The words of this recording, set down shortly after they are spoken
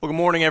Well, good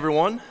morning,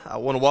 everyone. I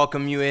want to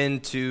welcome you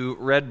into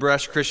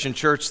Redbrush Christian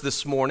Church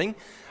this morning.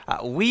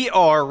 We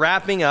are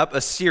wrapping up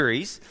a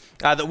series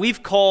that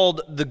we've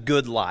called The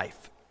Good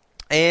Life.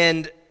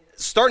 And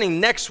starting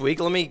next week,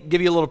 let me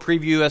give you a little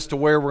preview as to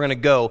where we're going to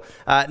go.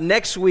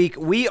 Next week,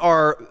 we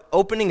are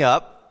opening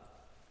up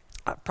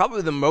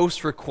probably the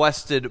most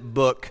requested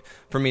book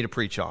for me to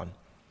preach on.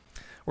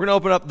 We're going to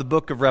open up the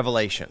book of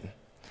Revelation.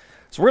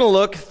 So we're going to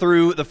look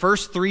through the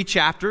first 3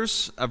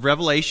 chapters of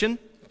Revelation,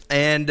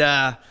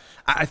 and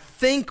I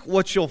think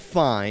what you'll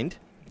find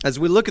as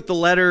we look at the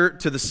letter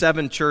to the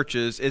 7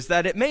 churches is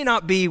that it may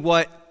not be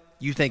what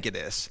you think it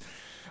is.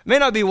 It may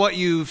not be what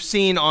you've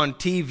seen on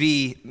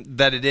TV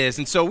that it is.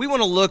 And so we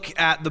want to look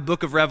at the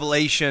book of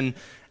Revelation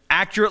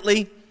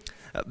accurately,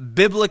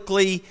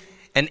 biblically,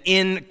 and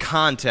in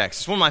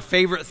context. It's one of my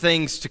favorite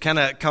things to kind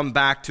of come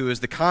back to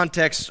is the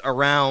context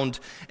around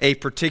a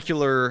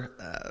particular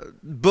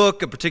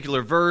book, a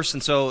particular verse.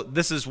 And so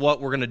this is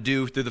what we're going to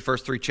do through the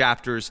first 3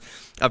 chapters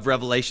of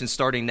Revelation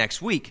starting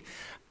next week.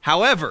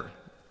 However,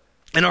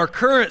 in our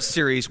current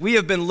series, we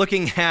have been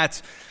looking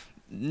at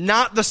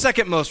not the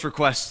second most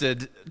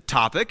requested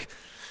topic,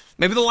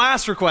 maybe the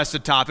last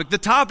requested topic, the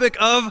topic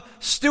of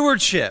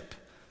stewardship.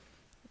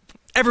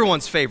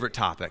 Everyone's favorite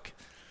topic.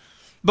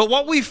 But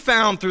what we've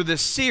found through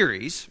this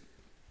series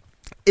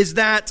is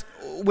that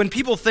when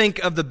people think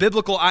of the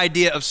biblical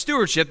idea of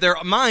stewardship, their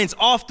minds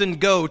often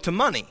go to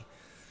money.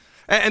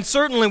 And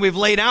certainly we've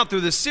laid out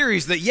through this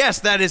series that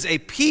yes, that is a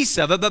piece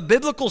of it, but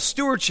biblical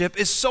stewardship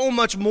is so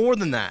much more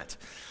than that.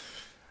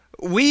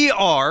 We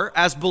are,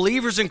 as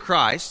believers in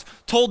Christ,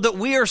 told that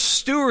we are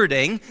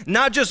stewarding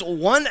not just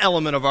one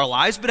element of our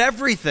lives, but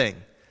everything.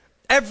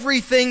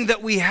 Everything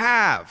that we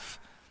have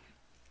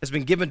has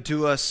been given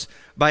to us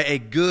by a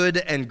good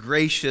and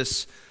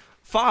gracious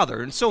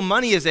Father. And so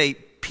money is a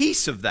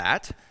piece of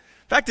that.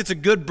 In fact, it's a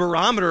good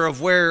barometer of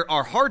where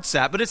our heart's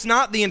at, but it's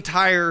not the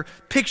entire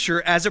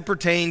picture as it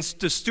pertains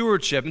to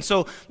stewardship. And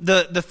so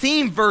the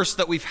theme verse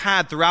that we've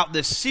had throughout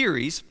this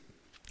series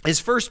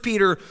is 1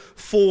 Peter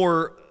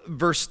 4,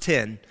 verse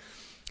 10.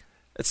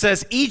 It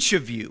says, each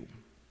of you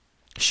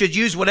should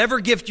use whatever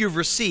gift you've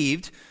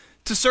received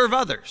to serve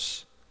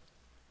others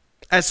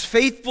as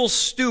faithful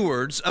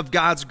stewards of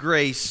God's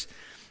grace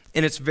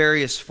in its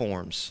various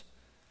forms.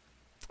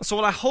 So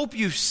what I hope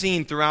you've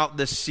seen throughout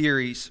this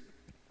series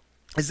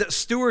is that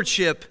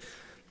stewardship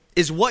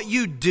is what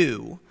you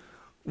do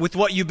with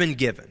what you've been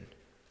given.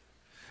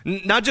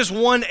 Not just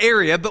one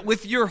area, but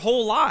with your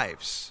whole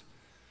lives.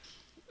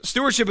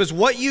 Stewardship is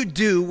what you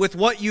do with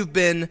what you've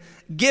been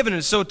given.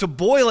 And so to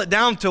boil it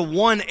down to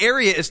one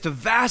area is to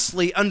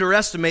vastly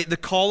underestimate the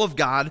call of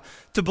God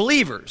to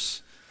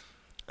believers.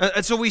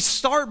 And so we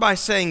start by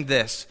saying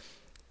this: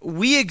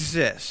 we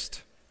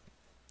exist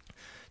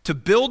to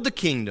build the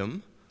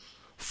kingdom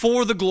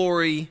for the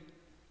glory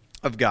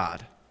of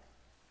God.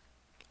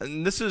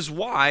 And this is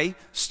why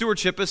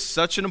stewardship is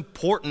such an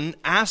important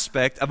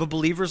aspect of a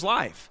believer's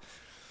life.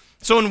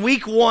 So in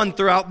week 1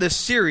 throughout this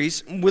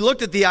series, we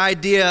looked at the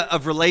idea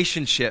of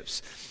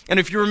relationships. And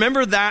if you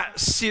remember that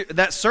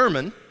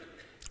sermon,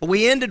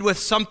 we ended with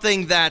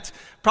something that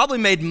probably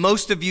made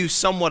most of you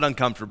somewhat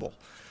uncomfortable.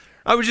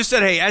 I would just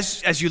said, hey,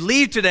 as you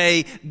leave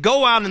today,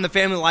 go out in the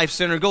Family Life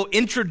Center, go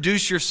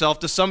introduce yourself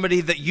to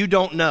somebody that you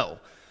don't know.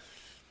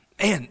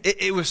 And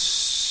it was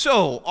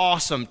so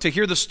awesome to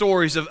hear the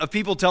stories of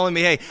people telling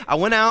me, hey, I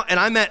went out and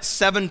I met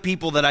 7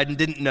 people that I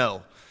didn't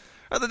know.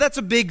 That's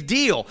a big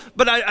deal.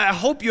 But I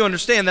hope you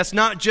understand that's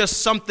not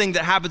just something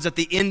that happens at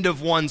the end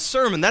of one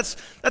sermon. That's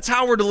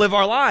how we're to live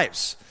our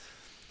lives.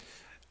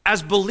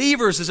 As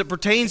believers, as it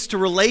pertains to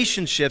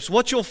relationships,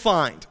 what you'll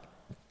find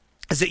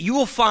is that you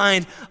will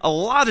find a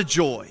lot of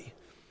joy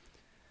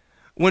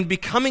when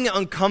becoming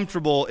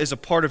uncomfortable is a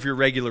part of your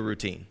regular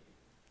routine.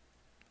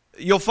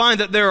 You'll find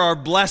that there are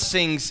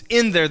blessings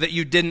in there that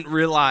you didn't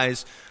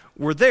realize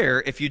were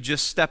there if you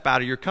just step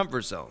out of your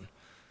comfort zone.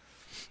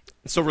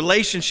 So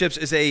relationships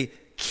is a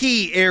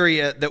key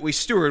area that we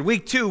steward.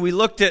 Week 2, we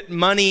looked at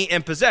money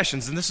and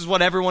possessions, and this is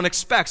what everyone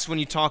expects when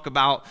you talk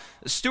about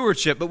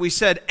stewardship. But we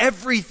said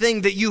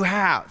everything that you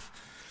have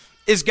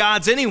is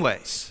God's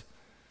anyways,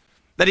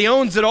 that He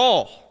owns it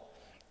all.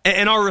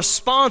 And our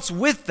response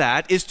with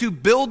that is to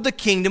build the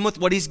kingdom with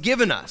what He's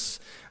given us.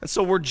 And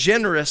so we're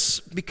generous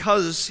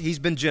because He's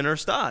been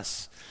generous to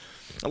us.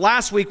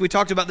 Last week, we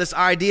talked about this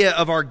idea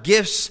of our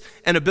gifts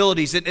and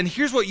abilities. And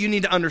here's what you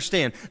need to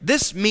understand.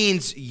 This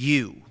means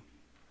you.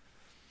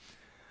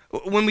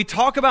 When we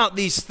talk about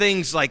these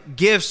things like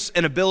gifts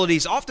and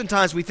abilities,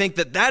 oftentimes we think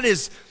that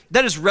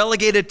is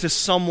relegated to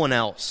someone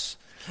else.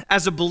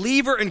 As a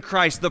believer in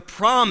Christ, the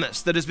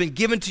promise that has been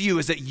given to you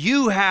is that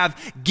you have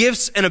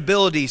gifts and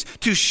abilities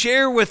to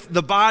share with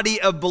the body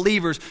of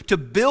believers, to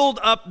build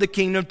up the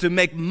kingdom, to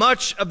make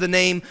much of the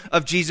name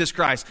of Jesus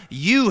Christ.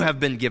 You have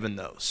been given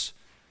those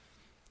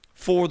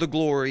for the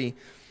glory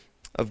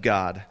of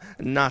God,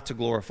 not to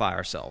glorify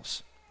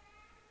ourselves.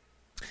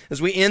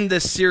 As we end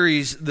this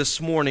series this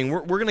morning,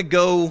 we're going to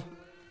go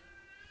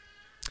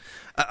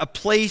a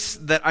place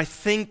that I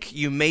think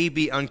you may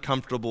be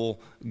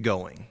uncomfortable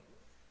going.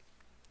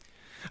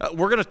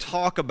 we're going to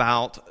talk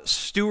about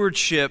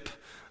stewardship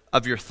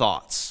of your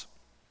thoughts.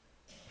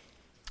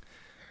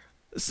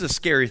 This is a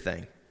scary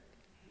thing.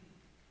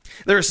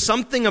 There is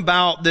something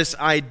about this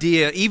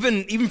idea,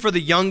 even for the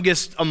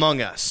youngest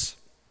among us,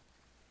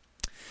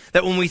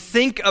 that when we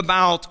think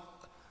about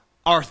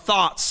our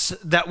thoughts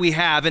that we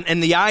have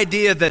and the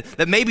idea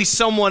that maybe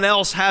someone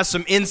else has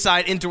some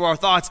insight into our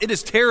thoughts, it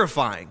is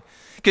terrifying.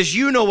 Because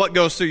you know what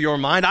goes through your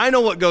mind. I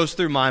know what goes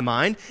through my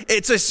mind.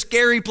 It's a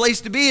scary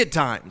place to be at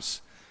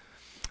times.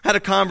 I had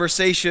a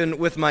conversation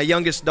with my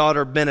youngest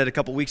daughter, Bennett, a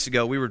couple weeks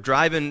ago. We were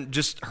driving,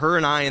 just her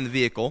and I in the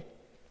vehicle.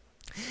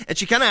 And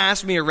she kind of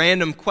asked me a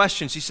random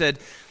question. She said,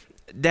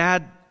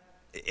 "Dad,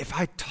 if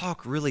I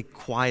talk really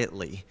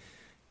quietly,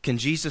 can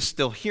Jesus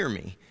still hear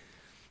me?"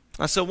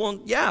 I said, "Well,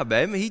 yeah,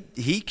 babe.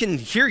 He can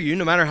hear you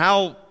no matter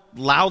how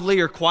loudly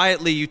or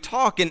quietly you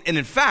talk. And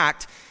in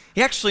fact,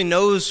 he actually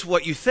knows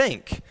what you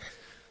think."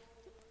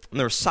 And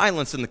there was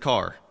silence in the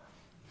car.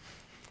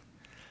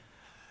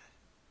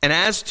 And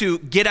as to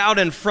get out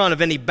in front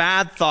of any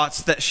bad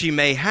thoughts that she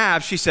may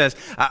have, she says,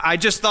 I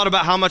just thought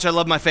about how much I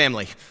love my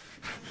family.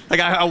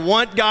 Like, I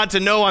want God to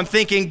know I'm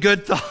thinking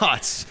good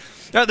thoughts.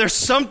 Now, there's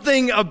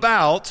something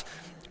about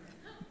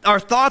our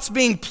thoughts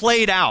being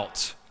played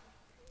out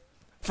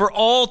for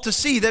all to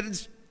see that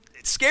it's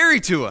scary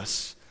to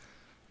us.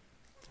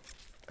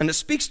 And it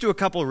speaks to a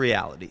couple of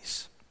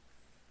realities.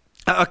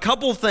 A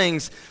couple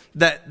things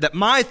that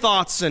my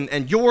thoughts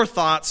and your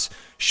thoughts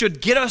should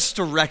get us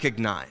to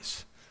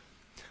recognize.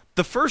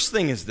 The first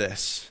thing is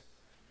this.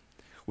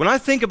 When I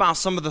think about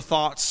some of the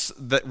thoughts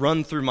that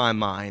run through my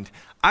mind,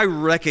 I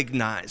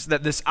recognize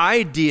that this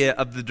idea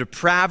of the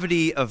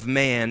depravity of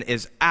man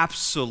is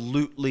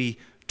absolutely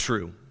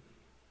true.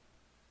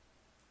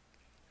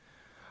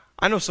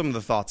 I know some of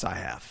the thoughts I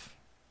have.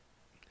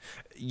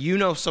 You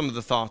know some of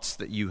the thoughts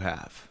that you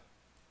have.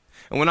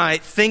 And when I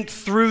think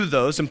through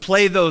those and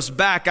play those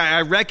back,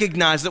 I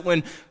recognize that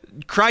when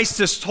Christ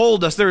has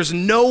told us there is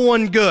no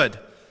one good,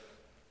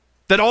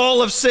 that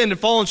all have sinned and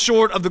fallen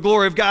short of the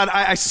glory of God,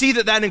 I see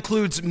that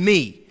includes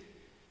me.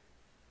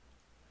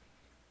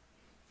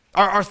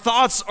 Our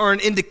thoughts are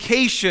an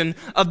indication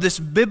of this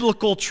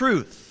biblical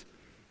truth.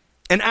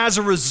 And as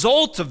a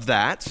result of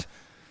that,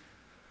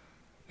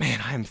 man,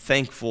 I am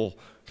thankful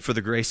for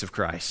the grace of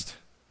Christ.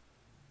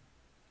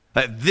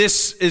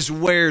 This is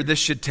where this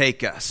should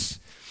take us.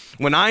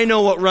 When I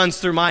know what runs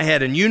through my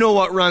head and you know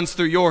what runs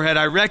through your head,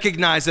 I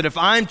recognize that if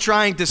I'm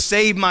trying to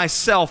save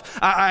myself,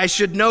 I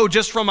should know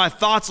just from my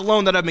thoughts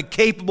alone that I'm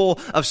incapable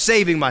of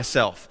saving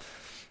myself.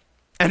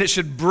 And it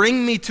should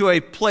bring me to a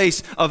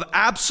place of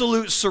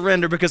absolute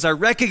surrender because I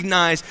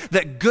recognize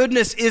that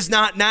goodness is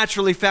not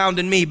naturally found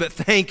in me, but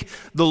thank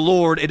the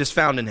Lord it is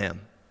found in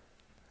Him.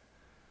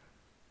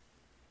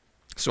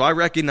 So I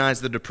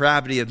recognize the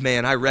depravity of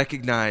man. I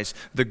recognize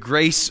the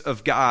grace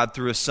of God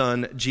through His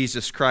Son,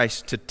 Jesus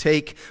Christ, to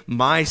take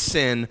my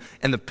sin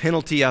and the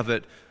penalty of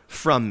it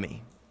from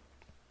me.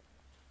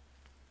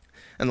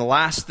 And the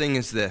last thing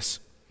is this.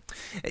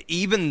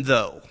 Even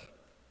though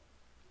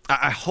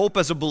I hope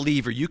as a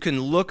believer you can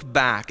look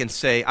back and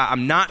say,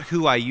 I'm not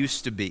who I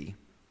used to be,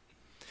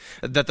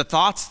 that the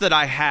thoughts that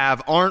I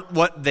have aren't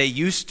what they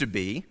used to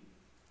be,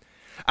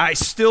 I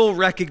still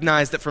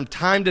recognize that from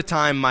time to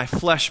time my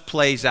flesh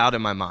plays out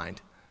in my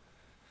mind.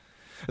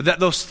 That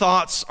those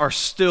thoughts are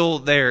still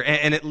there.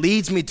 And it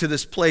leads me to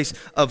this place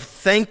of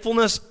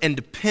thankfulness and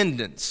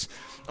dependence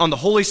on the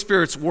Holy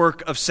Spirit's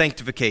work of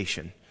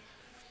sanctification.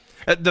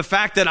 The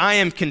fact that I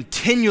am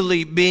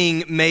continually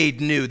being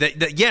made new.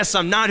 That yes,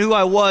 I'm not who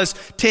I was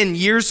 10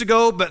 years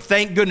ago, but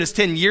thank goodness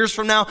 10 years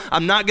from now,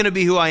 I'm not going to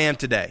be who I am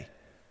today.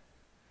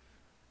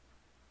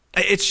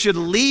 It should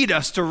lead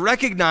us to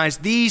recognize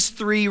these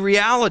three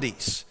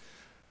realities.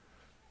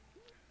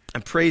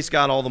 And praise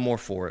God all the more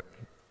for it.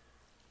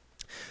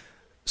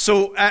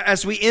 So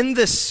as we end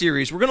this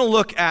series, we're going to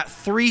look at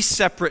three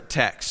separate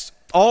texts,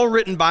 all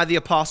written by the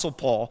Apostle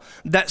Paul,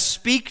 that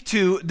speak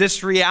to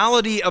this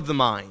reality of the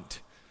mind.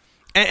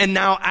 And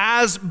now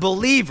as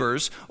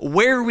believers,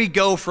 where we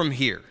go from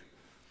here.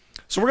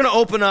 So we're going to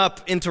open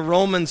up into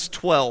Romans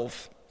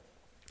 12.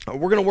 We're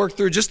going to work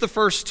through just the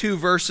first two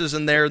verses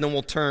in there, and then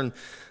we'll turn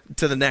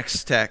to the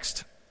next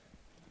text.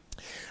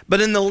 But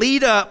in the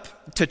lead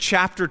up to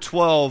chapter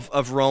 12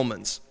 of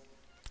Romans,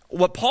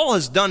 what Paul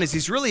has done is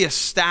he's really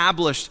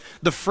established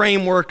the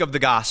framework of the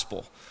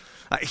gospel.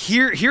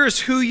 Here's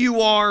who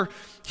you are.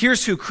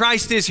 Here's who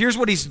Christ is. Here's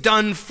what He's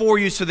done for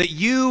you so that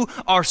you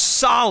are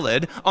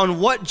solid on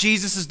what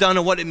Jesus has done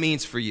and what it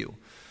means for you.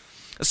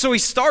 So he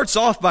starts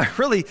off by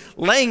really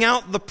laying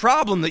out the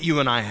problem that you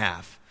and I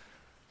have.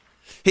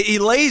 He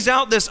lays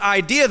out this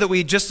idea that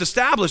we just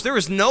established. There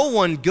is no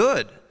one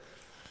good.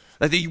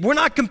 We're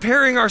not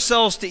comparing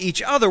ourselves to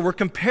each other. We're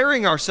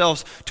comparing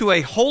ourselves to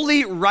a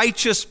holy,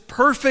 righteous,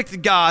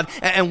 perfect God.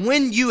 And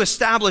when you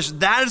establish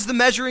that as the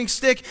measuring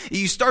stick,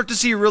 you start to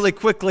see really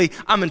quickly,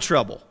 I'm in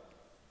trouble.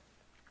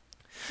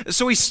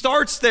 So he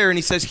starts there and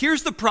he says,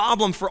 here's the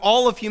problem for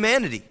all of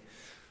humanity.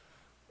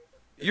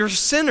 You're a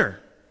sinner.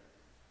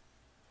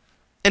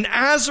 And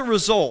as a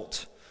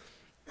result,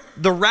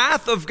 the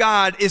wrath of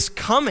God is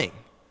coming.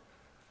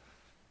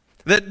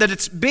 That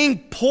it's being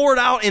poured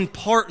out in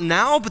part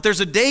now, but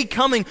there's a day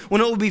coming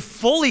when it will be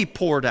fully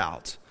poured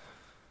out.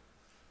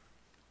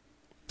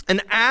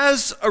 And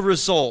as a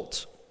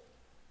result,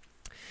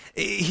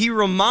 he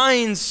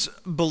reminds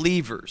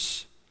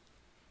believers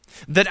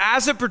that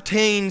as it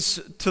pertains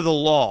to the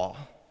law,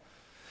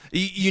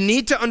 you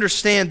need to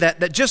understand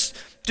that just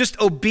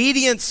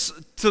obedience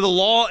to the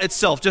law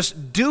itself,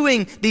 just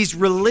doing these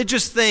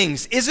religious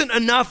things isn't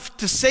enough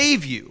to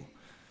save you.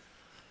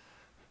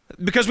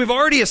 Because we've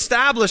already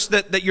established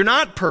that you're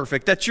not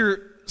perfect, that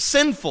you're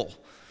sinful.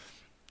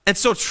 And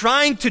so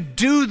trying to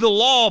do the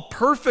law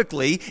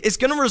perfectly is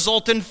going to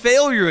result in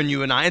failure in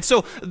you and I. And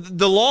so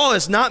the law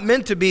is not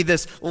meant to be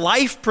this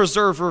life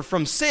preserver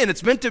from sin.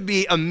 It's meant to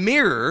be a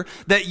mirror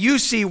that you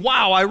see,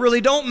 wow, I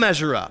really don't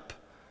measure up.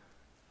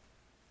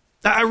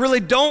 I really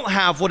don't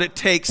have what it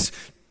takes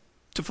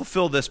to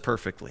fulfill this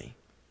perfectly.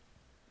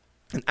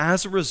 And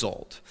as a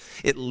result,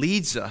 it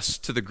leads us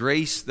to the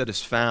grace that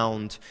is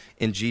found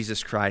in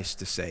Jesus Christ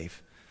to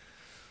save.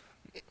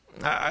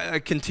 I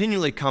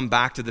continually come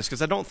back to this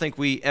because I don't think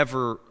we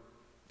ever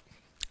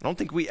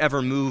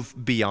move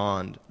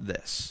beyond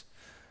this.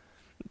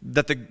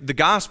 That the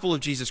gospel of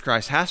Jesus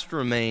Christ has to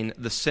remain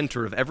the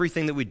center of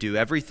everything that we do,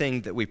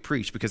 everything that we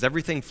preach, because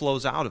everything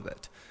flows out of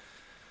it.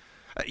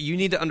 You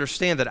need to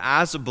understand that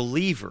as a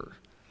believer,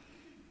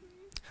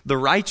 the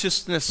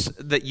righteousness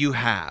that you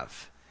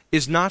have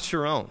is not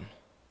your own.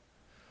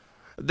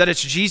 That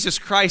it's Jesus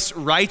Christ's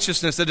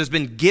righteousness that has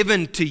been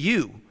given to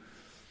you.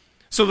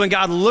 So when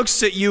God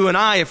looks at you and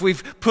I, if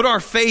we've put our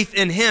faith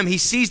in him, he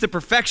sees the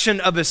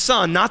perfection of his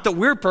son, not that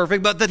we're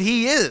perfect, but that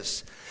he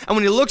is. And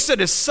when he looks at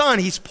his son,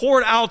 he's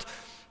poured out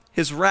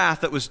his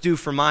wrath that was due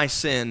for my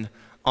sin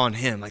on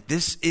him. Like,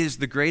 this is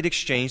the great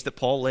exchange that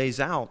Paul lays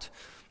out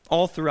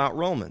all throughout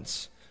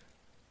Romans.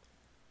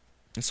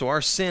 And so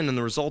our sin and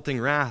the resulting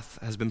wrath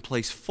has been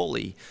placed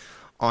fully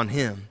on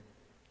him.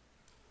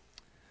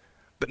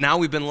 But now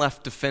we've been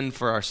left to fend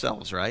for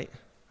ourselves, right?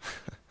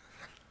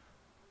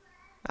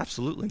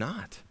 Absolutely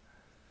not.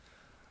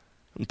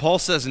 And Paul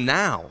says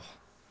now,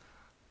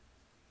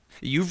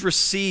 you've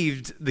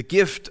received the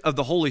gift of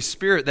the Holy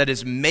Spirit that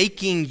is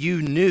making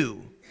you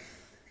new,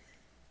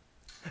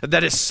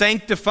 that is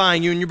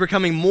sanctifying you, and you're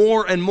becoming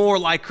more and more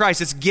like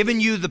Christ. It's given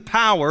you the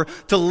power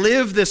to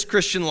live this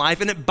Christian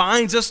life, and it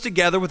binds us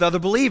together with other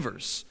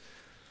believers.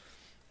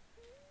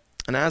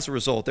 And as a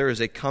result, there is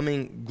a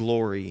coming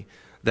glory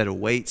that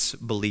awaits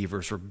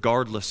believers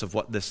regardless of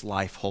what this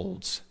life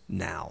holds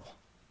now.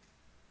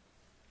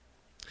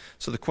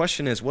 So the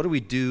question is, what do we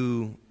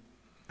do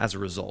as a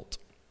result?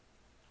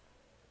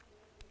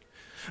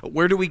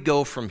 Where do we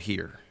go from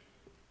here?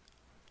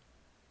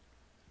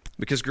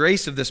 Because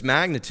grace of this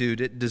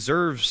magnitude, it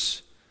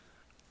deserves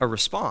a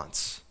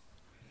response.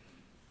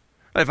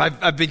 If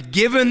I've been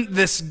given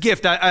this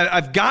gift,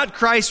 I've got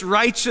Christ's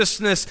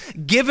righteousness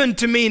given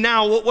to me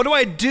now, what do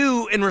I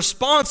do in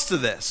response to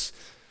this?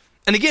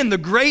 And again, the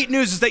great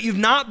news is that you've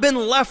not been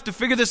left to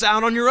figure this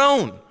out on your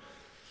own.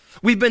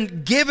 We've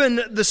been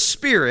given the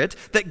Spirit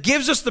that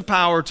gives us the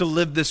power to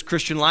live this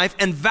Christian life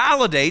and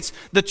validates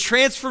the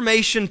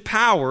transformation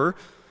power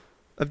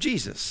of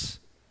Jesus.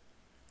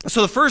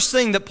 So the first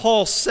thing that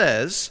Paul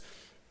says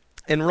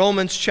in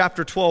Romans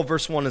chapter 12,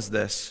 verse 1 is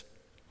this: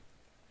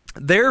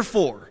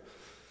 therefore,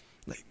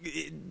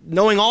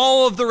 knowing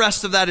all of the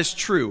rest of that is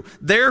true,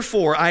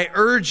 therefore I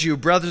urge you,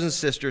 brothers and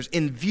sisters,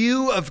 in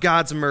view of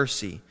God's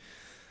mercy,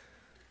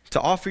 to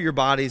offer your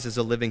bodies as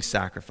a living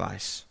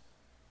sacrifice,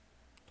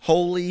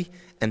 holy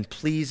and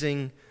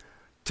pleasing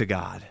to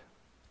God.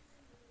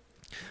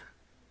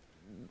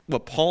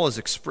 What Paul is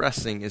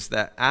expressing is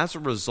that as a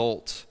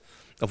result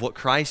of what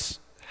Christ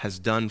has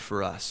done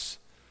for us,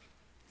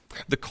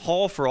 the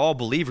call for all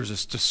believers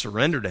is to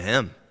surrender to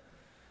him.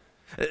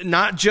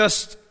 Not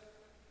just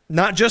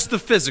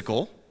the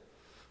physical,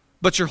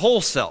 but your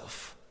whole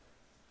self.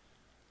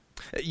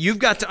 You've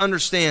got to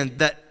understand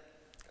that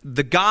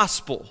the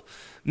gospel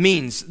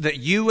means that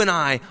you and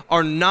I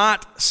are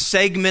not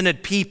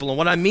segmented people. And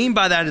what I mean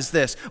by that is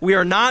this: we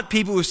are not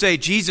people who say,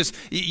 Jesus,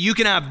 you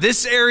can have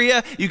this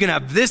area, you can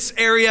have this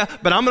area,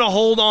 but I'm going to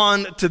hold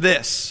on to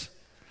this.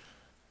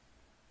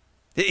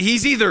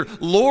 He's either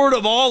Lord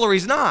of all or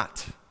he's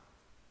not.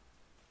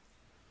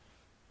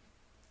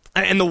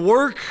 And the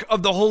work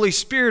of the Holy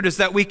Spirit is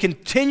that we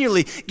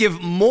continually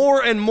give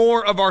more and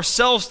more of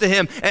ourselves to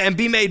him and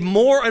be made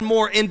more and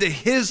more into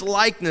his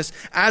likeness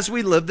as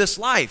we live this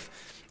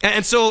life.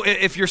 And so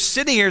if you're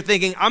sitting here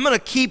thinking, I'm going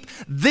to keep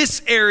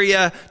this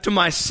area to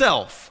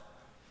myself,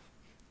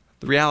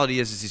 the reality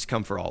is he's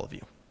come for all of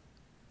you.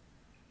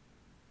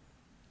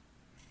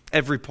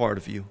 Every part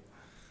of you.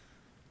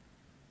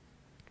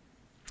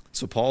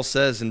 So Paul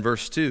says in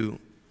verse 2,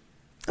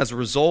 as a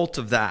result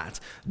of that,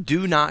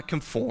 do not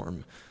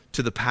conform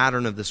to the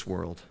pattern of this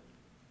world,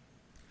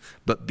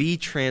 but be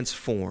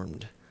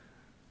transformed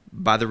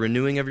by the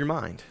renewing of your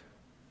mind.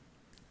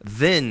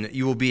 Then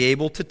you will be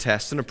able to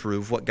test and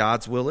approve what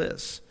God's will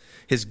is,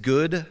 his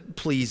good,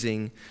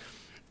 pleasing,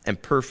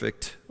 and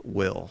perfect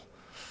will.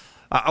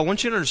 I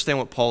want you to understand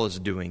what Paul is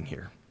doing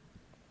here.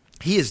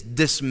 He is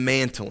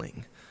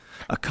dismantling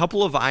a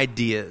couple of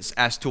ideas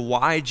as to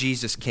why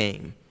Jesus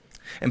came.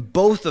 And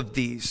both of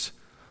these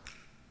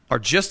are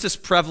just as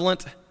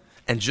prevalent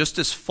and just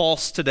as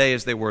false today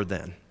as they were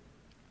then.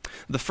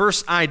 The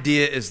first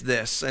idea is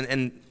this,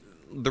 and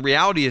the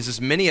reality is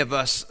many of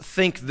us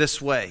think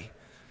this way,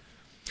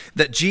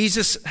 that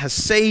Jesus has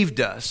saved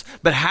us,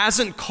 but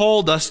hasn't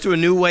called us to a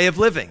new way of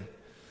living.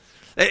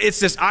 It's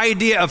this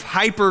idea of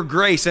hyper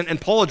grace,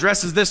 and Paul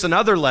addresses this in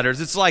other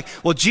letters. It's like,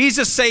 well,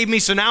 Jesus saved me,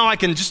 so now I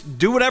can just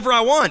do whatever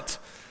I want.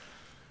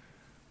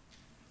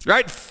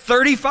 Right?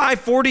 35,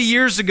 40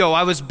 years ago,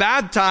 I was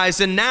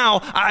baptized, and now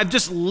I've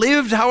just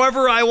lived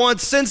however I want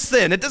since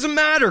then. It doesn't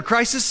matter.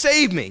 Christ has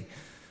saved me.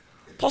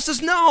 Paul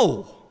says,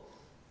 no.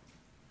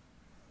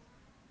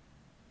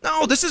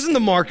 No, this isn't the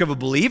mark of a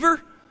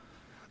believer.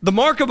 The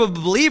mark of a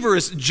believer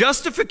is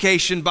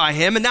justification by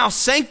him and now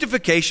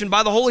sanctification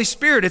by the Holy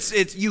Spirit.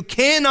 It's you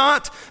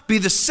cannot be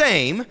the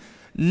same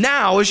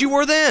now as you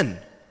were then,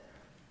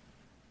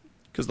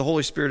 because the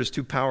Holy Spirit is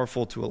too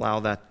powerful to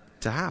allow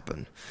that to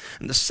happen.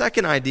 And the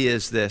second idea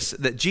is this,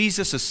 that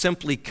Jesus has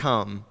simply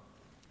come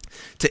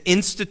to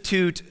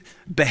institute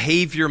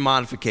behavior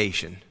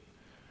modification.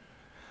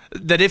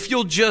 That if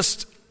you'll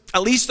just,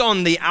 at least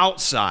on the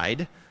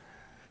outside,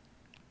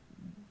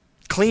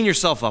 clean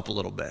yourself up a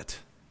little bit.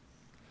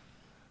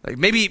 Like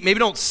maybe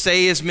don't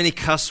say as many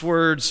cuss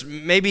words.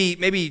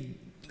 Maybe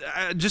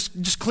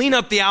just clean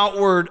up the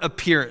outward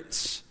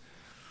appearance.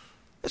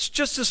 That's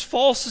just as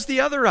false as the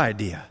other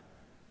idea.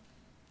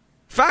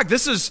 In fact,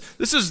 this is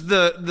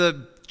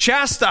the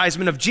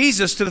chastisement of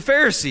Jesus to the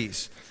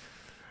Pharisees.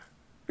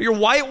 You're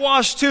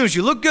whitewashed tombs.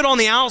 You look good on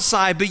the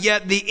outside, but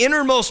yet the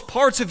innermost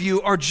parts of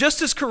you are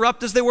just as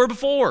corrupt as they were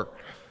before.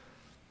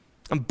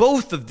 And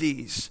both of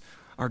these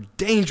are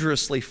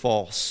dangerously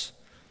false.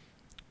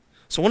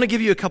 So I want to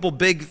give you a couple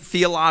big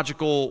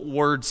theological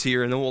words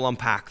here, and then we'll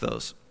unpack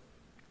those.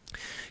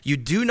 You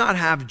do not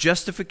have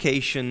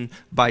justification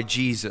by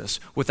Jesus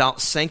without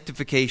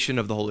sanctification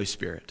of the Holy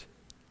Spirit.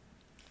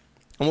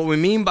 And what we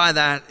mean by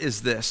that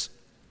is this.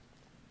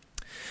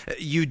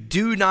 You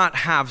do not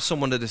have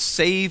someone that is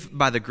saved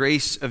by the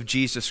grace of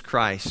Jesus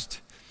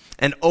Christ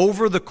and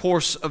over the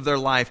course of their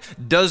life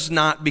does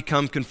not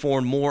become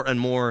conformed more and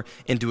more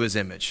into his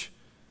image.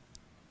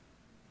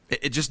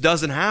 It just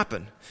doesn't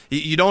happen.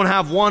 You don't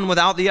have one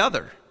without the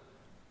other.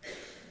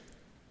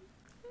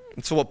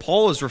 And so what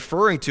Paul is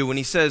referring to when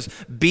he says,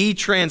 be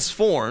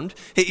transformed,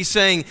 he's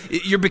saying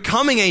you're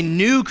becoming a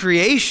new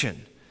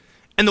creation.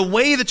 And the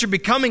way that you're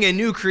becoming a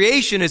new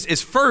creation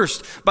is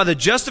first by the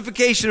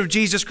justification of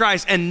Jesus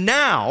Christ, and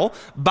now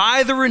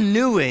by the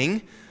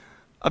renewing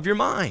of your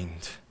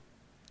mind.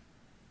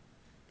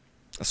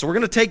 So we're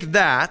going to take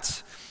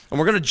that, and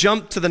we're going to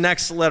jump to the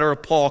next letter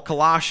of Paul,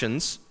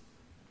 Colossians.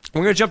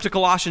 We're going to jump to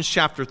Colossians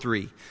chapter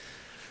 3.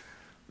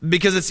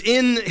 Because it's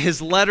in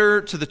his letter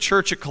to the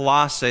church at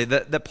Colossae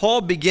that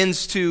Paul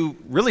begins to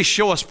really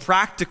show us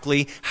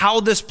practically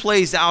how this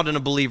plays out in a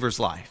believer's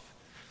life.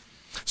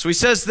 So he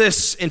says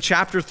this in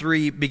chapter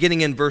 3,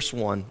 beginning in verse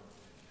 1.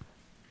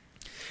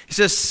 He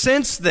says,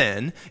 since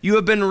then you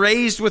have been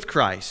raised with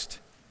Christ.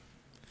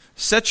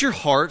 Set your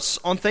hearts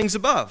on things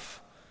above,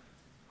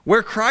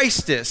 where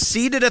Christ is,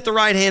 seated at the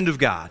right hand of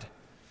God.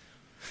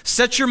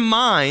 Set your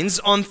minds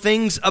on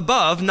things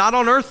above, not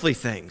on earthly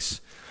things.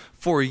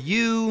 For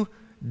you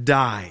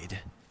died,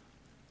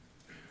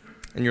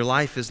 and your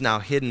life is now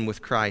hidden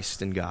with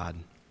Christ in God.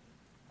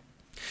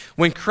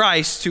 When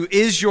Christ, who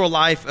is your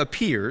life,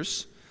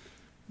 appears,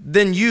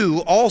 then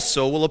you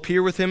also will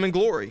appear with him in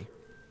glory.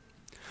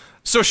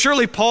 So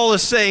surely Paul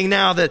is saying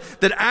now that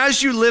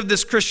as you live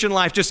this Christian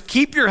life, just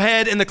keep your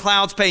head in the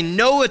clouds, pay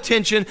no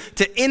attention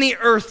to any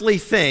earthly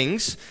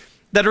things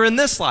that are in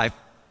this life.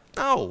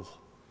 No.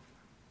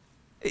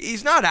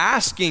 He's not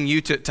asking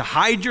you to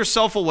hide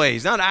yourself away.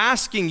 He's not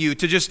asking you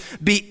to just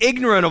be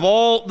ignorant of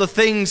all the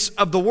things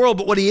of the world.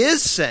 But what he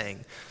is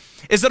saying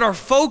is that our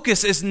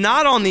focus is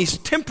not on these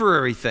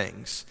temporary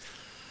things,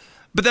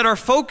 but that our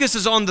focus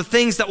is on the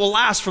things that will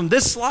last from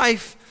this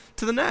life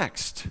to the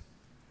next.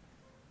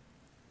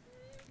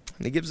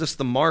 And he gives us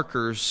the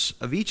markers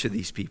of each of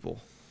these people.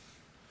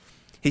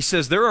 He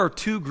says there are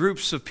two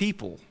groups of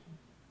people.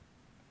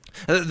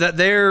 That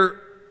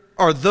there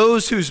are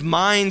those whose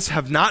minds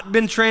have not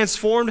been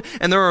transformed,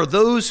 and there are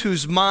those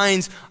whose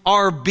minds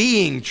are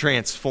being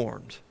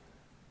transformed.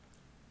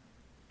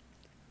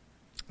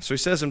 So he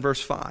says in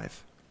verse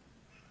 5,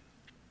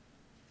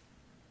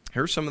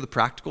 here are some of the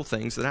practical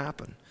things that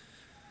happen.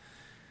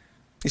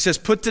 He says,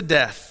 put to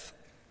death,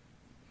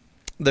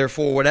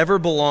 therefore, whatever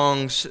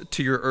belongs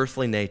to your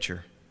earthly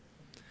nature.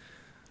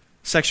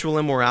 Sexual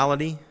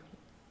immorality,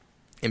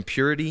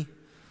 impurity,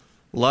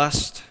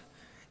 lust,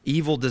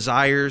 evil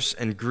desires,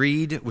 and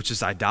greed, which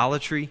is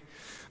idolatry.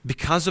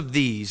 Because of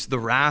these, the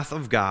wrath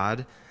of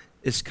God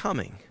is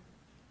coming.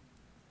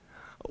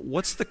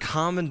 What's the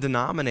common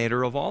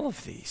denominator of all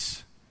of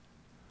these?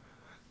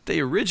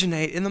 They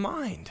originate in the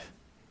mind.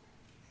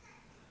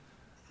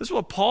 This is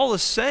what Paul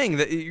is saying,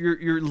 that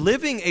you're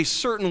living a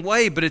certain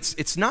way, but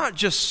it's not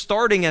just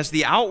starting as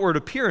the outward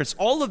appearance.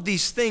 All of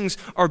these things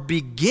are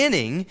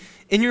beginning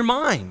in your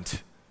mind.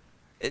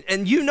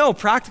 And you know,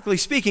 practically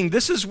speaking,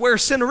 this is where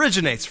sin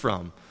originates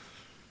from.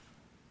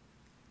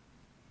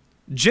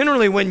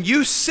 Generally, when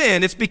you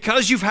sin, it's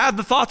because you've had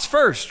the thoughts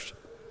first.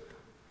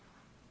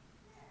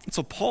 And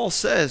so Paul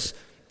says,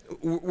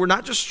 we're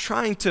not just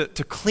trying to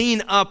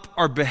clean up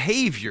our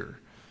behavior.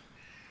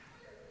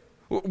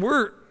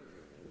 We're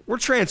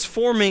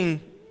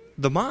transforming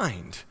the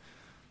mind.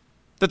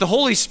 That the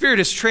Holy Spirit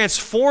is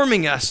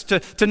transforming us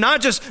to not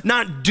just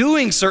not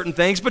doing certain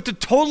things, but to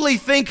totally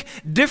think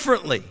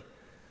differently.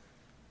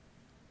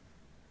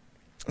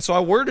 So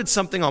I worded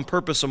something on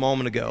purpose a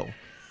moment ago.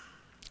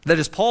 That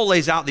as Paul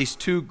lays out these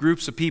two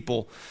groups of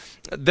people,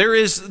 there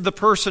is the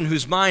person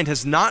whose mind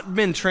has not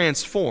been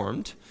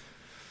transformed,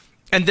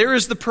 and there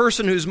is the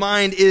person whose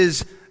mind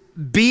is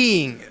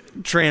being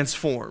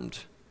transformed.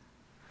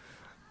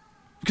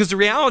 Because the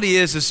reality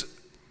is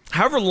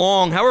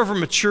however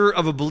mature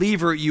of a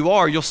believer you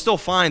are, you'll still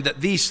find that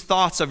these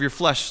thoughts of your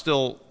flesh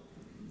still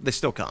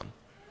come.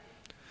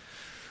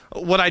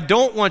 What I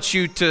don't want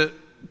you to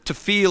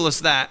feel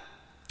is that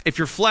if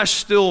your flesh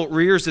still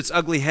rears its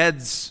ugly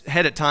head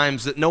at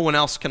times that no one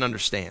else can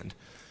understand.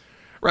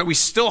 Right? We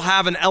still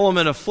have an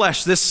element of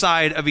flesh this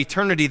side of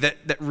eternity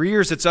that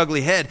rears its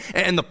ugly head.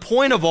 And the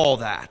point of all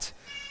that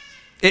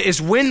is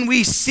when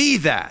we see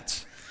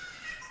that,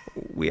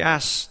 we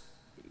ask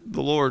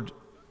the Lord,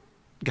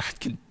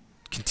 God,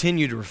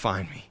 continue to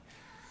refine me.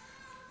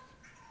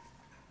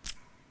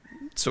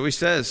 So he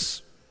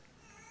says,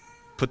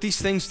 put these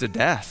things to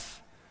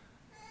death.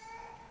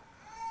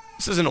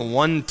 This isn't a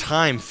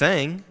one-time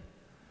thing.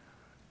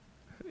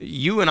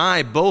 You and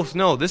I both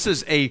know this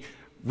is a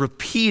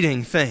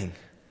repeating thing.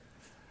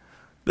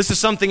 This is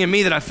something in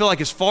me that I feel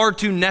like is far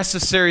too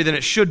necessary than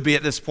it should be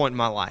at this point in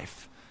my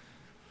life.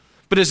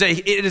 But it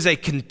is a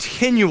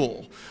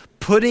continual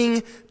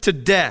putting to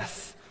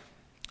death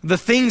the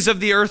things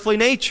of the earthly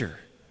nature.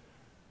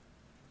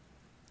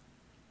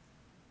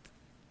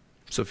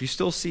 So if you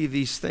still see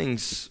these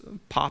things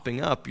popping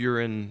up, you're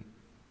in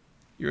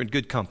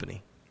good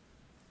company.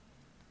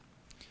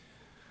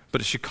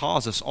 But it should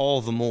cause us all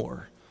the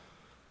more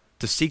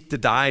to seek to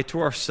die to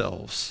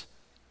ourselves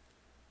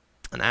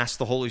and ask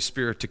the Holy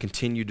Spirit to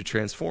continue to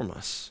transform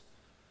us.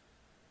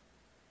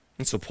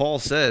 And so Paul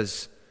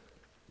says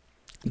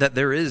that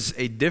there is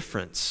a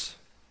difference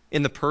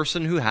in the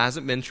person who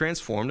hasn't been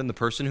transformed and the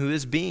person who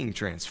is being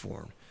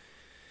transformed.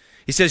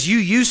 He says, you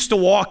used to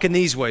walk in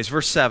these ways,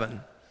 verse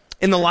 7,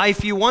 in the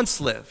life you once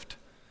lived.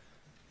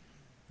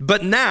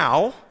 But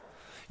now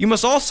you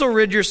must also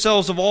rid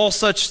yourselves of all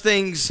such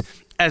things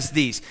as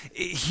these.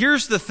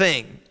 Here's the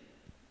thing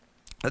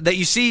that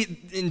you see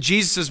in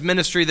Jesus'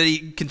 ministry that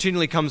he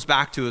continually comes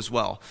back to as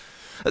well.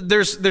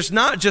 There's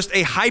not just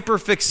a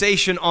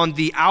hyperfixation on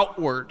the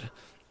outward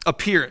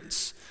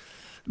appearance,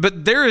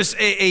 but there is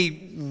a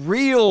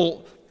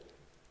real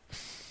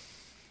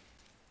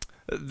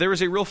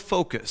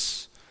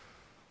focus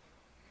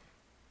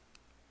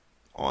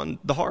on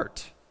the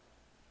heart.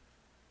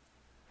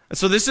 And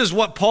so this is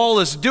what Paul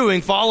is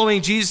doing,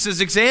 following Jesus'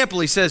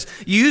 example. He says,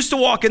 you used to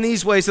walk in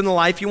these ways in the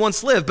life you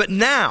once lived, but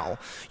now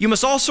you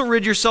must also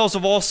rid yourselves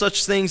of all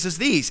such things as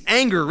these: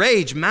 anger,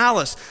 rage,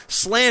 malice,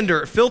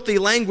 slander, filthy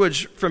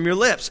language from your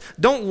lips.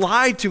 Don't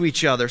lie to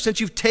each other,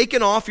 since you've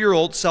taken off your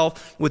old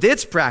self with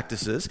its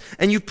practices,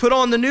 and you've put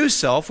on the new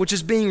self, which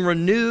is being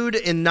renewed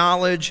in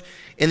knowledge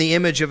in the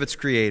image of its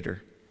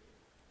creator.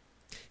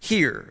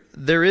 Here,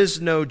 there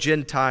is no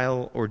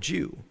Gentile or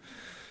Jew,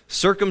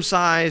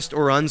 circumcised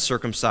or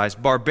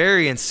uncircumcised,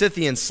 barbarian,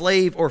 Scythian,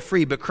 slave or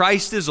free, but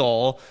Christ is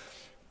all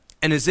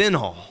and is in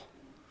all.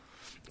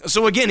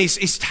 So again,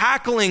 he's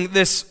tackling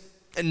this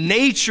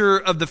nature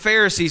of the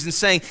Pharisees and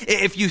saying,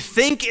 if you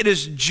think it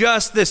is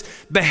just this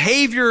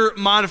behavior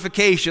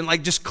modification,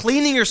 like just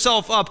cleaning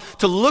yourself up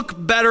to look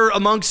better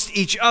amongst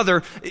each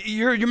other,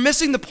 you're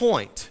missing the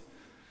point.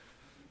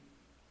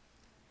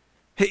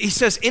 He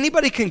says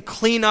anybody can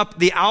clean up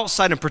the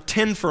outside and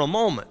pretend for a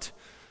moment.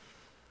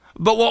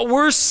 But what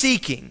we're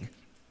seeking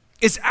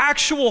is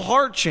actual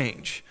heart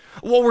change.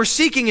 What we're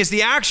seeking is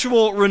the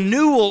actual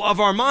renewal of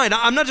our mind.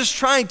 I'm not just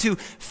trying to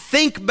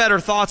think better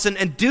thoughts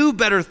and do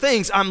better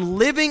things. I'm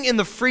living in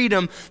the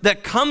freedom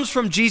that comes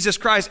from Jesus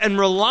Christ and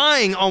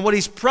relying on what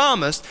he's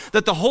promised,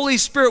 that the Holy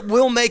Spirit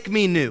will make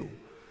me new.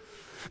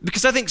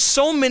 Because I think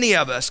so many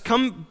of us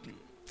come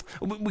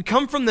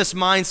from this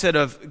mindset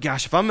of,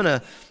 gosh, if I'm going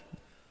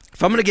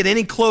to get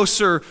any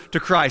closer to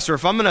Christ, or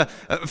if I'm going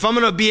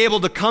to be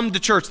able to come to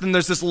church, then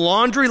there's this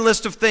laundry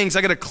list of things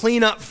I got to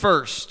clean up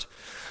first.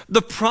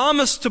 The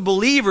promise to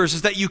believers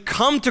is that you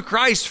come to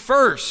Christ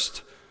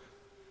first.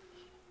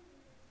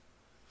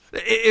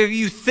 If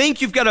you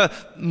think you've got to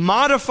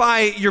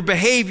modify your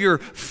behavior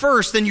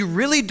first, then you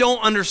really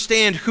don't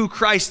understand who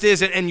Christ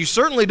is, and you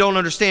certainly don't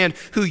understand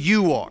who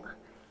you are.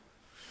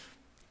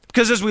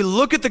 Because as we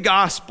look at the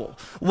gospel,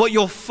 what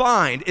you'll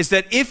find is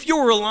that if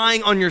you're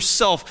relying on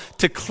yourself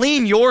to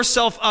clean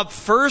yourself up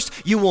first,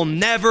 you will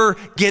never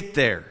get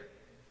there.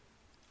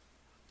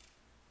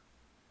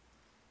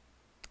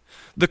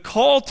 The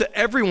call to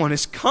everyone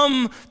is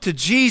come to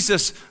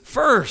Jesus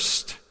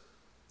first.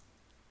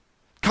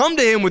 Come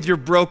to him with your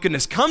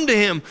brokenness. Come to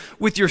him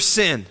with your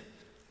sin.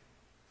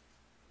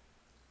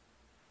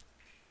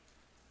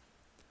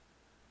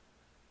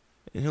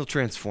 And he'll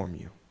transform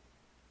you.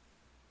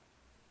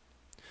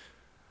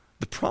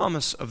 The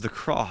promise of the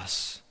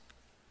cross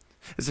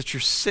is that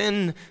your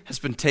sin has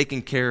been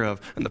taken care of.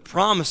 And the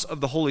promise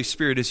of the Holy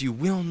Spirit is you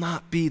will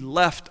not be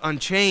left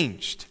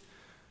unchanged.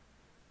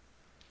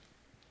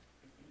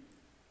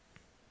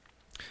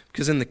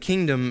 Because in the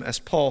kingdom, as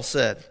Paul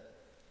said,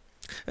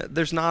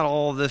 there's not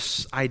all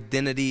this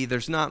identity.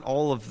 There's not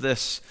all of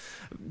this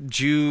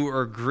Jew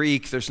or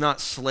Greek. There's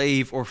not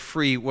slave or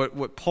free.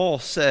 What Paul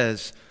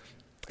says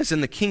is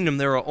in the kingdom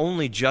there are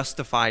only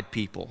justified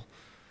people.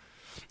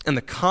 And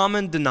the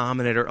common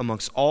denominator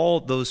amongst all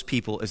those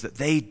people is that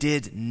they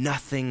did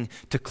nothing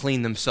to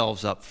clean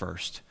themselves up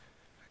first.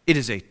 It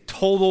is a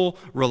total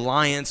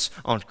reliance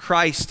on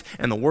Christ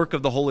and the work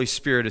of the Holy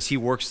Spirit as he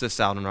works this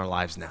out in our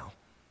lives now.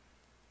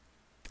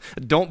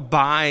 Don't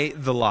buy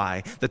the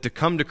lie that to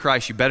come to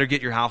Christ, you better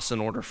get your house in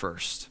order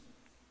first.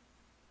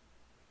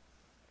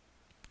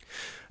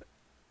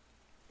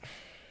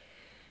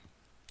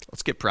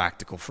 Let's get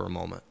practical for a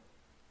moment.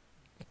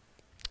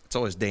 It's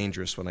always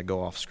dangerous when I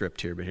go off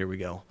script here, but here we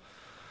go.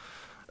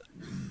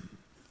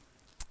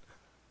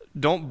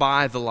 Don't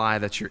buy the lie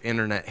that your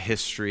internet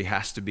history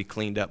has to be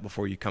cleaned up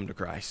before you come to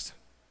Christ.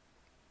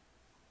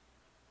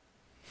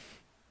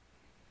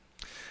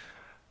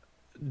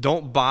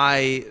 Don't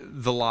buy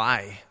the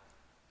lie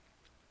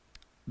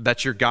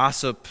that your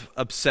gossip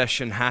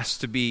obsession has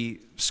to be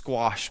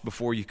squashed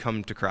before you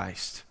come to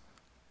Christ.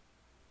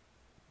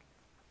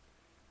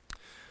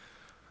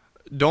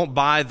 Don't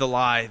buy the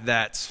lie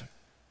that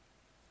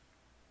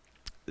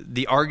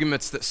the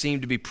arguments that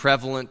seem to be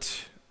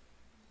prevalent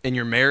in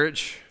your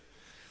marriage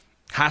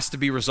has to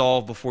be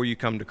resolved before you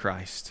come to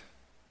Christ.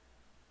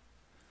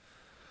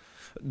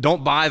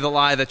 Don't buy the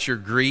lie that your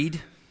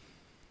greed,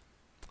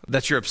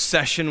 that your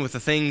obsession with the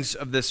things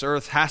of this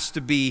earth has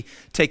to be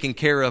taken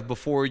care of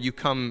before you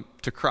come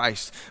to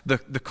Christ. The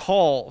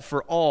call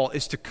for all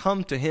is to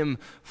come to him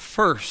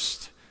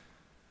first,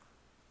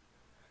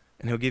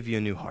 and he'll give you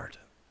a new heart.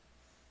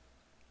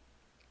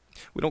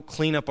 We don't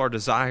clean up our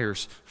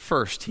desires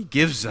first. He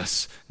gives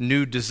us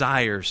new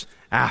desires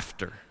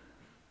after.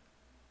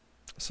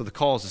 So the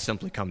call is to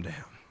simply come to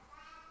him.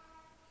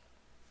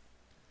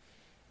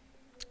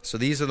 So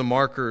these are the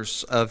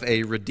markers of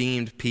a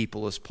redeemed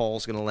people, as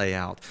Paul's going to lay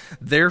out.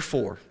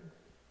 Therefore,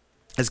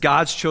 as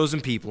God's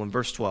chosen people, in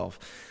verse 12,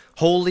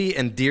 holy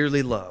and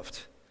dearly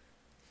loved,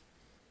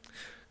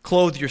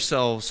 clothe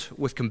yourselves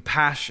with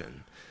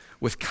compassion,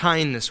 with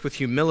kindness, with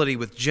humility,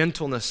 with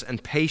gentleness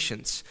and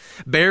patience.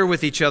 Bear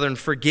with each other and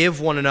forgive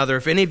one another.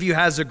 If any of you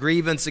has a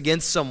grievance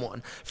against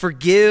someone,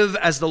 forgive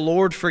as the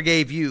Lord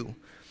forgave you.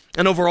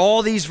 And over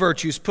all these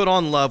virtues, put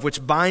on love,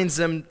 which binds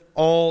them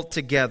all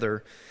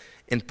together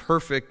in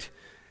perfect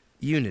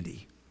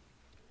unity.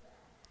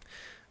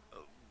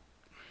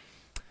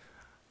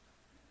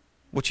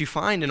 What you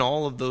find in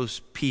all of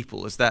those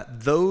people is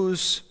that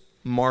those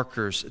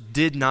markers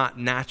did not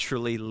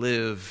naturally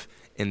live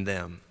in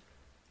them.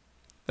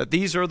 That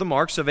these are the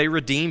marks of a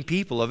redeemed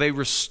people, of a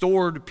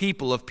restored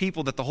people, of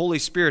people that the Holy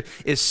Spirit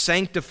is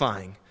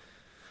sanctifying.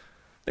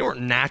 They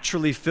weren't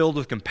naturally filled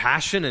with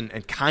compassion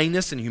and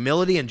kindness and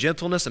humility and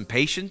gentleness and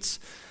patience.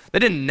 They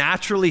didn't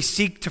naturally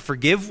seek to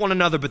forgive one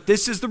another, but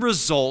this is the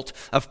result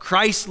of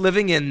Christ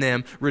living in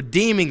them,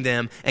 redeeming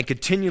them, and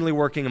continually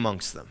working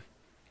amongst them.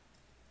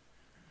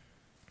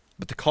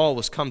 But the call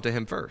was come to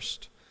him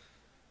first.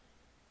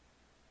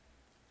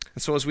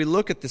 And so as we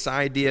look at this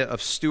idea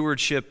of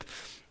stewardship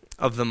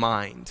of the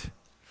mind,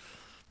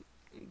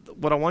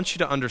 what I want you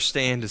to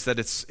understand is that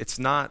it's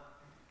not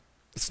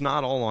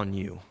all on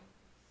you.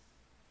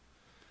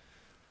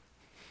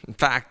 In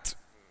fact,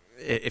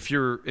 if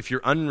you're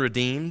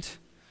unredeemed,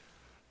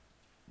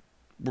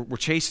 we're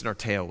chasing our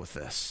tail with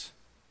this.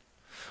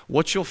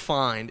 What you'll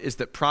find is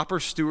that proper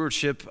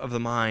stewardship of the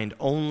mind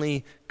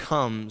only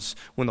comes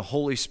when the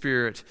Holy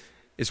Spirit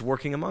is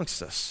working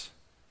amongst us.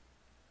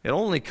 It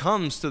only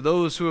comes to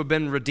those who have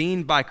been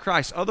redeemed by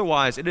Christ.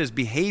 Otherwise, it is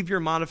behavior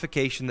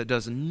modification that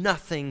does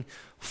nothing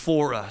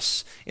for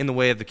us in the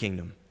way of the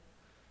kingdom.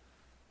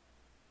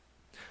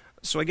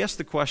 So I guess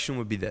the question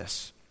would be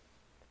this: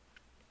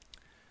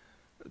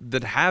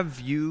 that have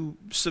you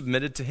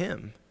submitted to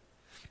him?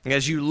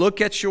 As you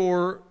look at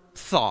your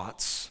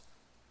thoughts,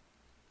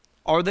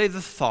 are they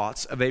the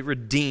thoughts of a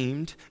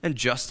redeemed and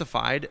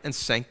justified and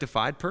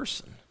sanctified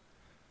person?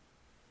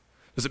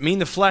 Does it mean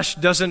the flesh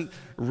doesn't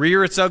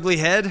rear its ugly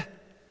head?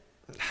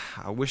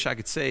 I wish I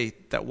could say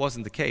that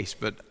wasn't the case,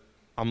 but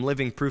I'm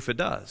living proof it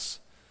does.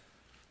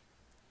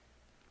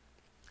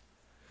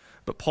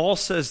 But Paul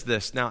says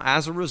this now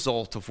as a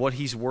result of what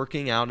he's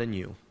working out in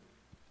you.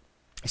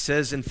 He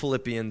says in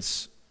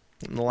Philippians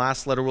In the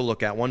last letter we'll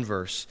look at, one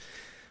verse,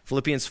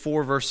 Philippians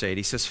 4, verse 8,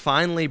 he says,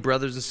 "Finally,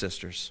 brothers and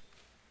sisters,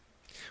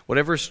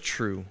 whatever is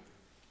true,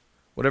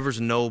 whatever is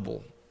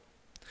noble,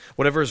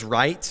 whatever is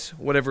right,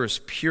 whatever is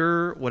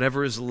pure,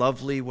 whatever is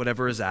lovely,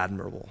 whatever is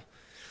admirable,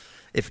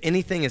 if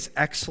anything is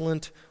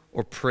excellent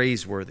or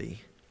praiseworthy,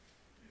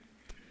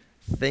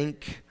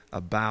 think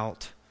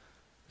about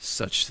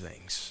such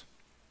things."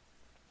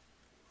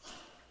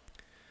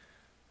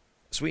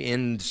 As we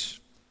end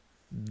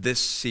this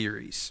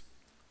series,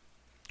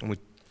 and we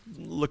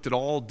looked at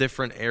all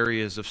different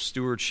areas of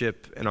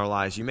stewardship in our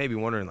lives, you may be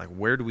wondering, like,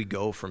 where do we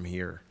go from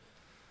here?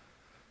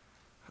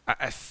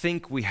 I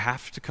think we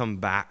have to come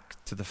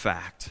back to the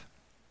fact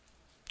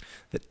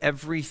that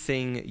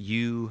everything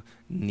you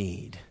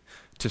need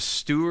to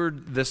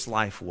steward this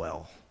life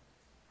well,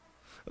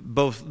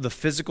 both the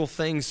physical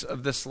things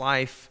of this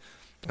life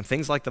and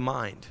things like the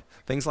mind,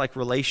 things like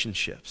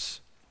relationships,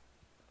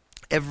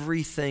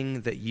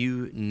 everything that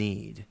you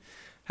need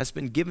has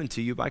been given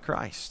to you by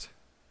Christ.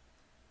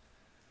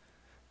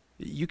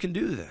 You can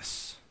do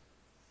this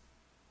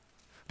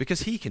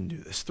because he can do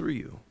this through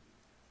you.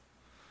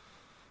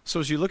 So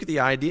as you look at the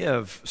idea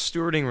of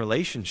stewarding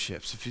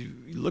relationships, if you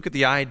look at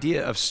the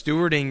idea of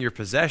stewarding your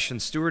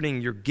possessions,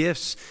 stewarding your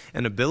gifts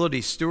and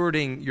abilities,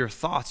 stewarding your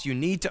thoughts, you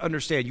need to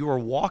understand you are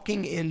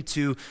walking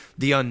into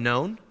the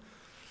unknown.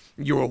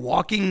 You are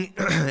walking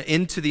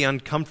into the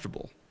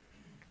uncomfortable.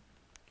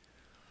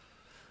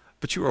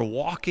 But you are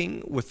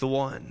walking with the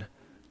one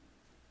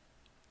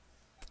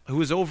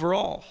who is over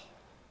all.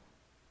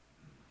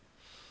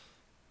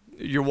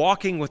 You're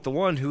walking with the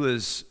one who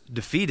has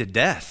defeated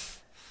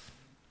death.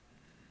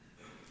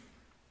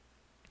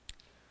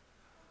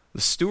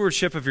 The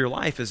stewardship of your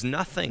life is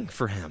nothing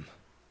for him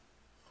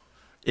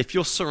if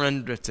you'll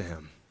surrender it to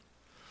him.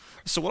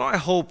 So what I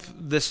hope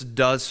this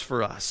does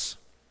for us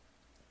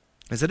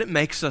is that it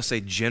makes us a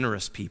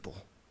generous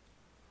people.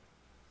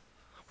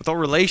 With our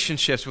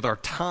relationships, with our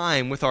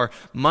time, with our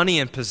money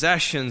and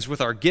possessions,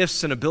 with our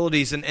gifts and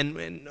abilities,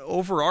 and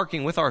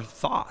overarching with our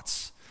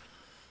thoughts.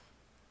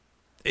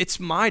 It's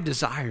my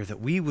desire that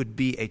we would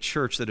be a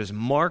church that is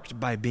marked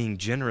by being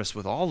generous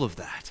with all of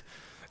that,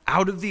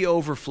 out of the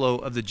overflow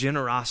of the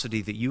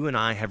generosity that you and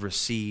I have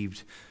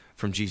received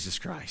from Jesus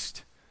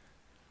Christ.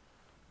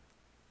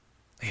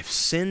 If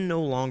sin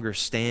no longer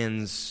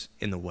stands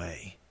in the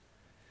way,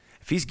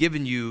 if he's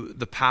given you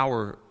the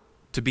power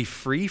to be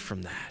free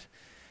from that,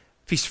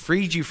 if he's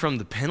freed you from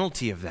the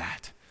penalty of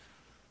that,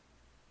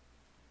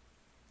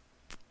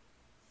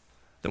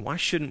 then why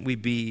shouldn't we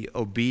be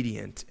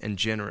obedient and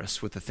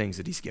generous with the things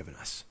that he's given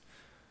us?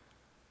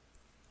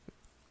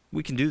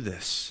 We can do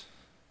this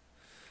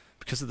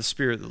because of the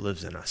Spirit that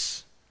lives in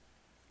us.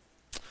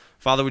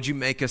 Father, would you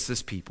make us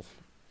this people?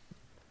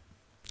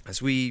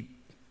 As we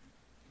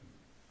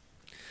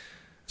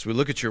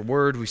look at your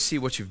word, we see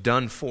what you've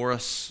done for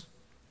us.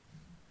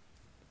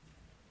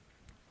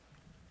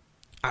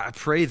 I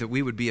pray that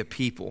we would be a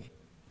people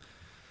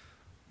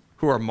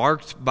who are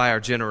marked by our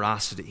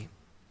generosity.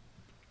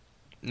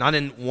 Not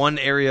in one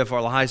area of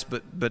our lives,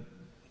 but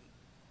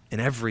in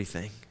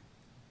everything.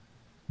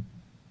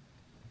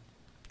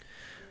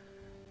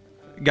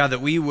 God,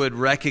 that we would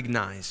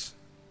recognize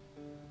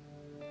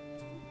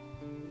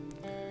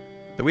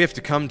that we have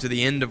to come to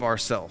the end of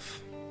ourselves.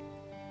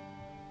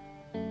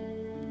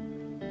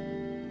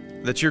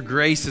 That your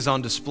grace is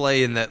on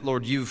display and that,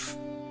 Lord, you've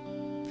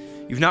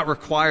not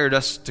required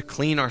us to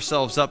clean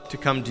ourselves up to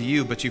come to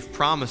you, but you've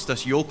promised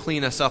us you'll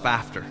clean us up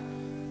after.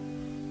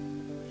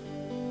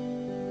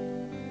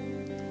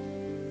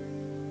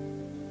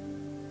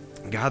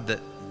 God, that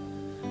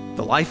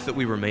the life that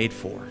we were made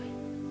for,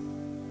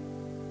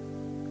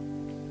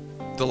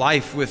 the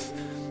life with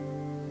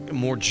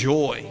more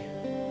joy,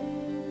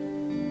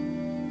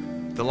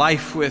 the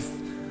life with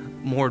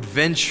more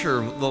adventure,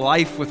 the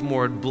life with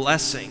more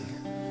blessing,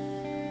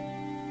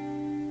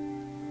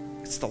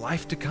 it's the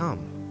life to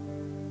come.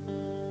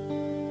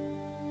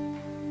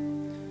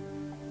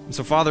 And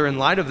so, Father, in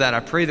light of that, I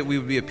pray that we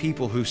would be a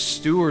people who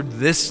steward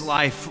this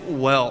life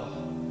well.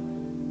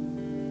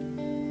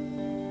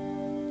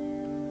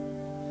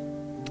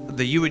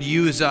 That you would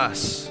use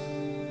us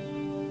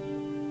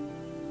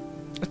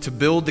to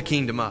build the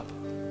kingdom up.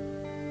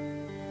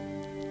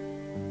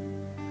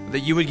 That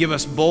you would give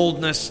us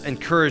boldness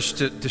and courage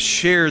to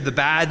share the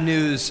bad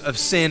news of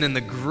sin and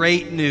the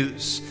great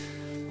news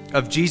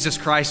of Jesus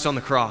Christ on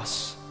the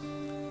cross.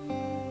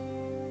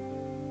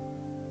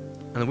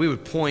 And that we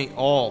would point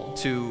all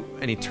to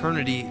an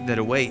eternity that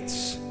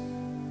awaits.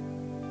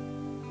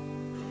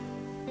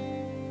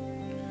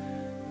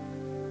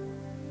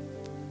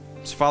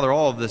 So, Father,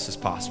 all of this is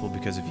possible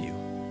because of you.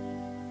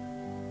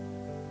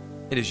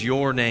 It is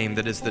your name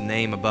that is the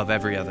name above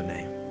every other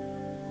name.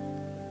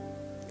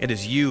 It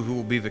is you who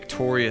will be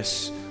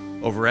victorious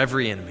over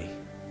every enemy.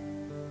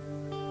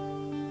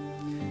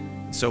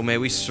 So may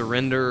we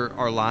surrender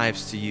our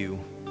lives to you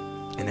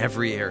in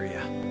every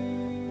area,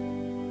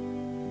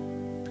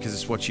 because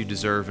it's what you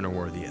deserve and are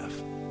worthy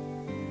of.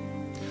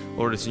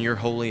 Lord, it's in your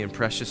holy and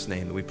precious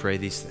name that we pray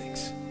these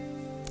things.